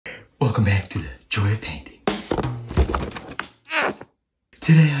Welcome back to the Joy of Painting.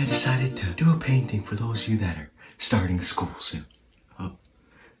 Today I decided to do a painting for those of you that are starting school soon. Oh,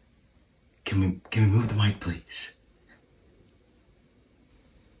 can we move the mic, please?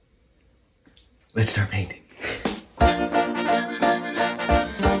 Let's start painting.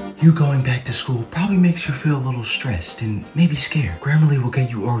 You going back to school probably makes you feel a little stressed and maybe scared. Grammarly will get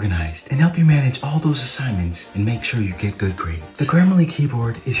you organized and help you manage all those assignments and make sure you get good grades. The Grammarly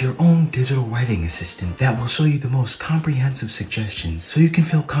keyboard is your own digital writing assistant that will show you the most comprehensive suggestions so you can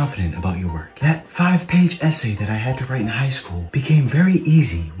feel confident about your work. That 5-page essay that I had to write in high school became very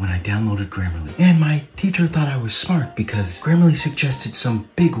easy when I downloaded Grammarly. And my teacher thought I was smart because Grammarly suggested some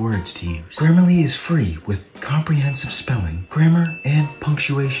big words to use. Grammarly is free with comprehensive spelling, grammar, and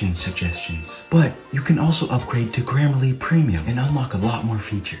punctuation suggestions. But you can also upgrade to Grammarly Premium and unlock a lot more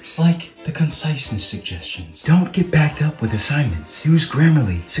features, like the conciseness suggestions. Don't get backed up with assignments. Use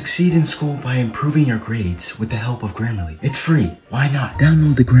Grammarly. Succeed in school by improving your grades with the help of Grammarly. It's free. Why not?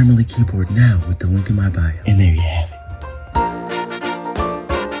 Download the Grammarly keyboard now with the link in my bio. And there you have it.